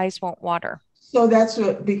then your eyes won't water. So that's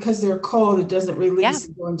what, because they're cold, it doesn't release Yeah.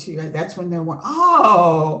 and go into your, that's when they're,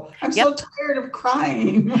 I'm so tired of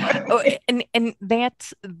crying. and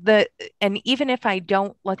that's and even if I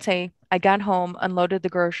don't, let's say I got home, unloaded the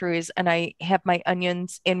groceries, and I have my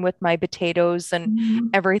onions in with my potatoes and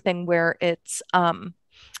everything where it's,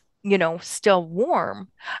 still warm,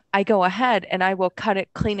 I go ahead and I will cut it,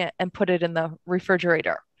 clean it, and put it in the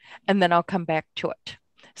refrigerator, and then I'll come back to it.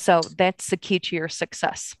 So that's the key to your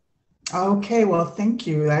success. Okay, well, thank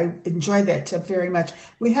you. I enjoyed that tip very much.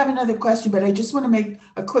 We have another question, but I just want to make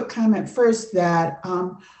a quick comment first that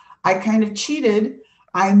I kind of cheated.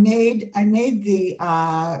 I made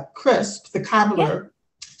the crisp, the cobbler,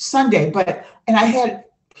 Sunday, and I had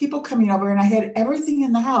people coming over and I had everything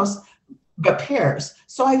in the house but pears.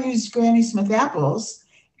 So I used Granny Smith apples,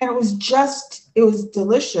 and it was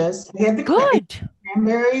delicious. I had the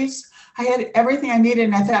cranberries. I had everything I needed,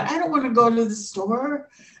 and I thought, I don't want to go to the store.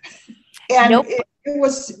 And it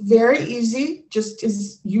was very easy, just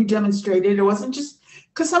as you demonstrated. It wasn't just,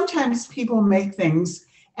 because sometimes people make things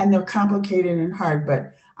and they're complicated and hard,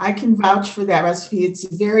 but I can vouch for that recipe. It's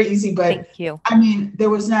very easy, but thank you. I mean, there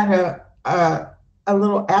was not a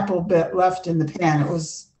little apple bit left in the pan. It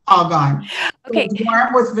was all gone. Okay. It was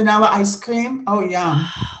warm with vanilla ice cream. Oh, yum.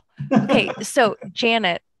 Okay, so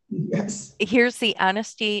Janet, yes. Here's the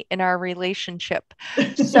honesty in our relationship.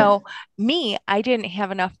 So I didn't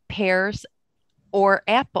have enough pears or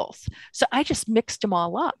apples, so I just mixed them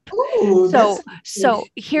all up. Ooh, so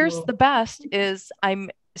here's the best is I'm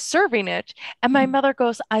serving it, and my mother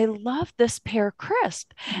goes, I love this pear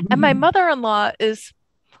crisp. And my mother-in-law is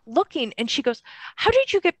looking and she goes, how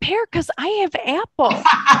did you get pear? Because I have apple.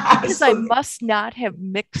 Because I must not have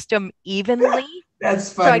mixed them evenly.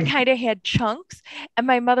 That's funny. So I kind of had chunks, and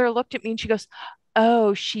my mother looked at me and she goes,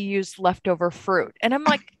 oh, she used leftover fruit. And I'm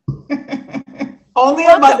like, only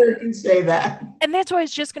a mother can say that. And that's what I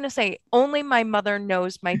was just going to say. Only my mother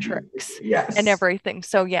knows my tricks and everything.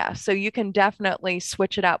 So yeah, so you can definitely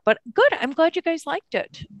switch it out. But good. I'm glad you guys liked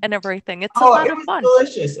it and everything. It's a lot of fun.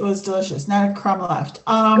 Delicious. It was delicious. Not a crumb left.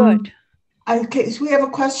 Good. Okay, so we have a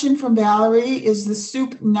question from Valerie. Is the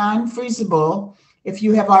soup non-freezable if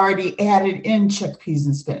you have already added in chickpeas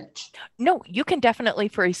and spinach? No, you can definitely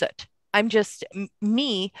freeze it. I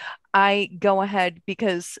go ahead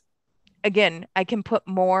because, again, I can put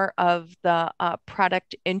more of the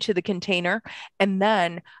product into the container, and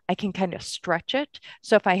then I can kind of stretch it.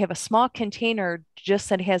 So if I have a small container just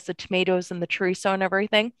that has the tomatoes and the chorizo and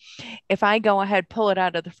everything, if I go ahead, pull it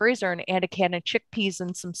out of the freezer and add a can of chickpeas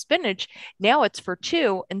and some spinach, now it's for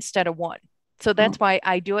 2 instead of 1. So that's why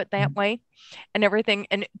I do it that way and everything.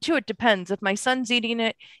 And it depends. If my son's eating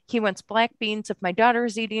it, he wants black beans. If my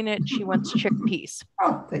daughter's eating it, she wants chickpeas.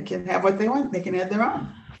 Oh, they can have what they want. They can add their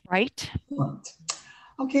own. Right.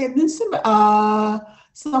 Okay, and then someone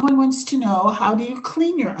wants to know, how do you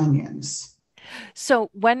clean your onions? So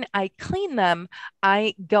when I clean them,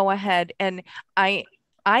 I go ahead and I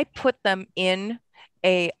I put them in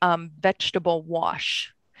a vegetable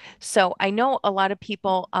wash. So I know a lot of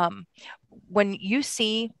people, when you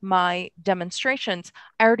see my demonstrations,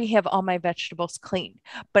 I already have all my vegetables cleaned,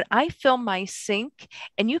 but I fill my sink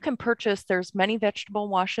and you can purchase, there's many vegetable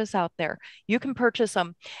washes out there. You can purchase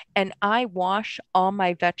them and I wash all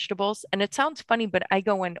my vegetables. And it sounds funny, but I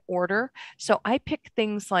go in order. So I pick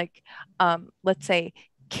things like, let's say,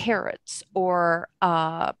 carrots or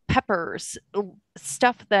peppers,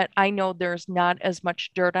 stuff that I know there's not as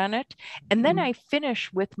much dirt on it. And then I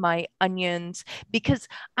finish with my onions because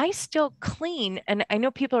I still clean. And I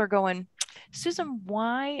know people are going, Susan,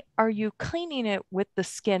 why are you cleaning it with the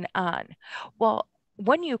skin on? Well,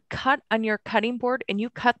 when you cut on your cutting board and you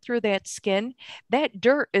cut through that skin, that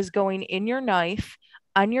dirt is going in your knife,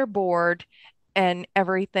 on your board, and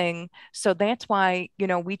everything. So that's why,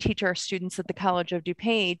 we teach our students at the College of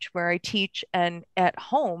DuPage, where I teach, and at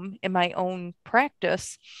home in my own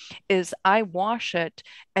practice, is I wash it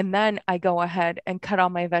and then I go ahead and cut all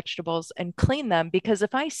my vegetables and clean them. Because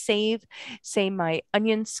if I save, say, my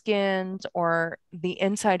onion skins or the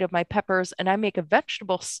inside of my peppers, and I make a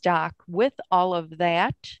vegetable stock with all of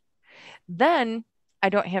that, then I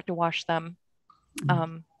don't have to wash them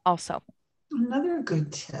also. Another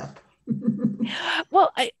good tip.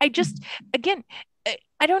 Well, I just, again,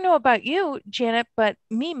 I don't know about you, Janet, but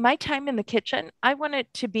me, my time in the kitchen, I want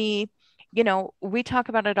it to be, we talk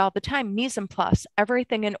about it all the time, mise en place,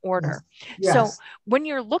 everything in order. Yes. So when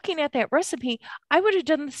you're looking at that recipe, I would have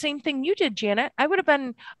done the same thing you did, Janet. I would have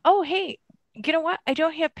been, oh, hey, you know what? I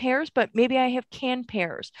don't have pears, but maybe I have canned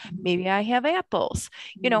pears. Maybe I have apples.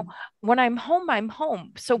 When I'm home, I'm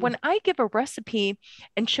home. So when I give a recipe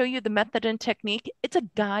and show you the method and technique, it's a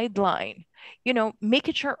guideline. Make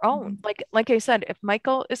it your own. Like I said, if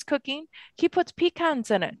Michael is cooking, he puts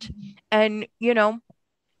pecans in it. And,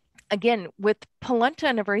 again, with polenta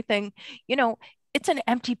and everything, it's an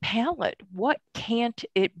empty palette. What can't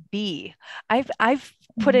it be? I've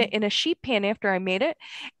put it in a sheet pan after I made it,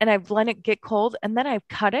 and I've let it get cold, and then I've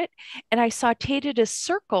cut it and I sauteed it as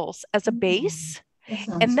circles as a base.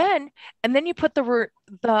 And then you put the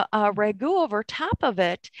ragu over top of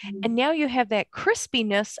it, and now you have that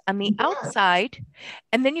crispiness on the outside,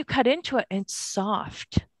 and then you cut into it and it's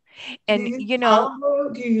soft. And do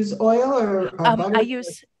you use oil or butter? I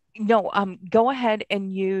use go ahead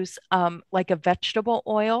and use like a vegetable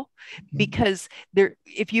oil, because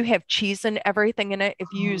if you have cheese and everything in it, if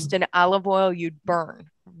you used an olive oil, you'd burn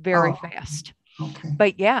very fast. Okay.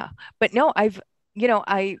 But no,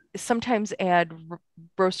 I sometimes add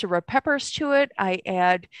roasted red peppers to it. I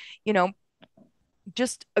add,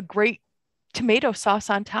 just a great tomato sauce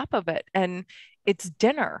on top of it, and it's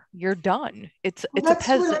dinner. You're done. It's a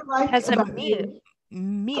peasant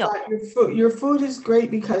meal. Your food is great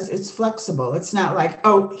because it's flexible. It's not like,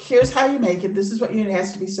 oh, here's how you make it. This is what it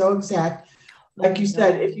has to be so exact. Like you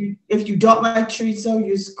said, if you don't like chorizo,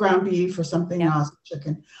 use ground beef or something else,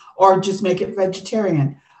 chicken, or just make it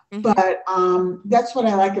vegetarian. But that's what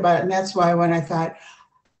I like about it. And that's why when I thought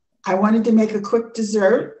I wanted to make a quick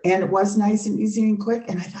dessert and it was nice and easy and quick,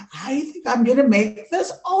 and I thought, I think I'm going to make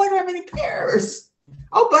this. Oh, I don't have any pears.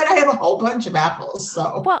 Oh, but I have a whole bunch of apples.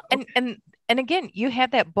 So well, and again, you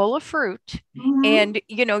have that bowl of fruit, and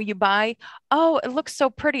you buy, oh, it looks so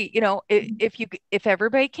pretty. If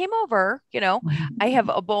everybody came over, I have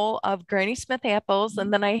a bowl of Granny Smith apples,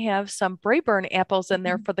 and then I have some Braeburn apples in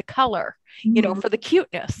there for the color, for the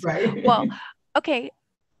cuteness. Right. Well, okay.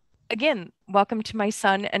 Again, welcome to my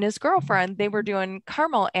son and his girlfriend. They were doing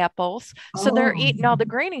caramel apples, so they're eating all the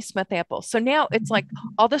Granny Smith apples. So now it's like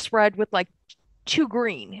all this red with like too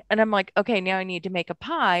green, and I'm like, okay, now I need to make a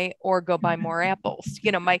pie or go buy more apples.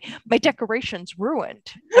 My decoration's ruined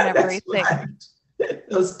and everything. Right.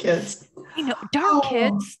 Those kids,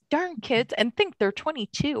 darn kids, and think they're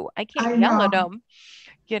 22. I can't yell at them,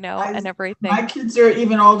 and everything. My kids are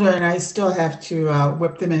even older, and I still have to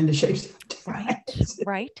whip them into shape.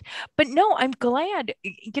 Right. But no, I'm glad.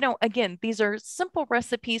 Again, these are simple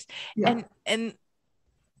recipes, and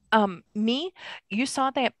you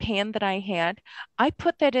saw that pan that I had. I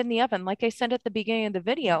put that in the oven, like I said at the beginning of the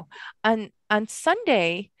video, on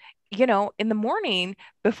Sunday, in the morning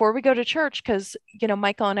before we go to church, because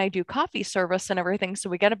Michael and I do coffee service and everything, so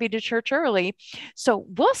we got to be to church early. So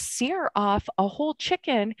we'll sear off a whole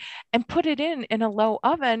chicken and put it in a low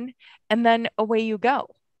oven, and then away you go,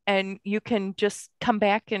 and you can just come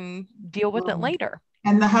back and deal with it later.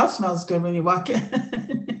 And the house smells good when you walk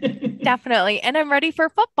in. Definitely. And I'm ready for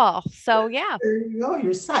football. So yeah. There you go.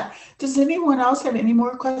 You're set. Does anyone else have any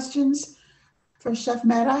more questions for Chef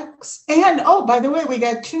Maddox. And oh, by the way, we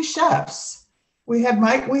got 2 chefs. We had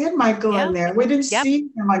Michael in there. We didn't see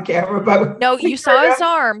him on camera, but no, you saw his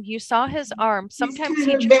arm. You saw his arm. Sometimes he's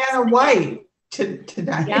kind of Vanna White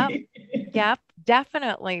tonight. Yep,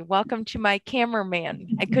 definitely. Welcome to my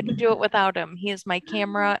cameraman. I couldn't do it without him. He is my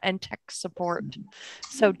camera and tech support.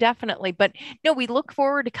 So definitely. But no, we look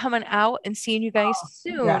forward to coming out and seeing you guys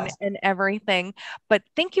soon and everything. But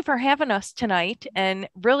thank you for having us tonight and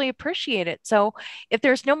really appreciate it. So if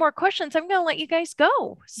there's no more questions, I'm going to let you guys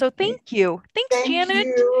go. So thank you. Thanks, Janet.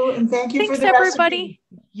 Thank you. And thank you Thanks, for the everybody.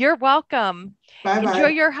 recipe. You're welcome. Bye-bye. Enjoy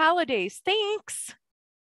your holidays. Thanks.